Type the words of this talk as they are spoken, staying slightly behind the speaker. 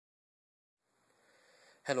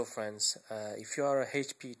Hello friends, if you are a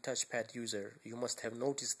HP touchpad user, you must have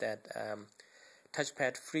noticed that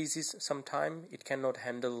touchpad freezes sometime. It cannot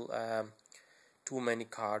handle too many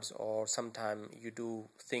cards, or sometime you do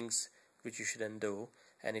things which you shouldn't do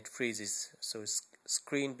and it freezes, so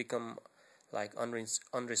screen become like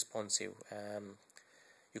unresponsive.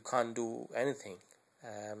 You can't do anything.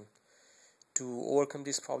 To overcome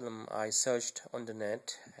this problem, I searched on the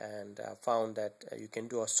net and found that you can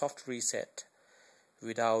do a soft reset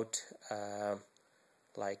without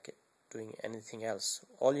like doing anything else.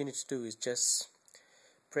 All you need to do is just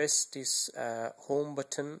press this home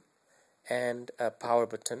button and power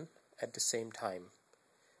button at the same time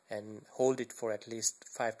and hold it for at least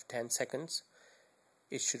 5 to 10 seconds.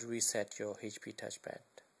 It should reset your HP touchpad.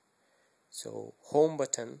 So home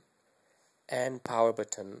button and power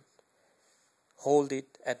button, hold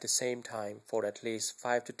it at the same time for at least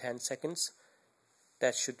 5 to 10 seconds.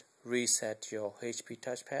 That should reset your HP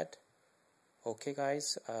touchpad. Okay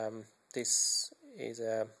guys, this is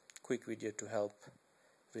a quick video to help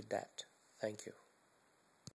with that. Thank you.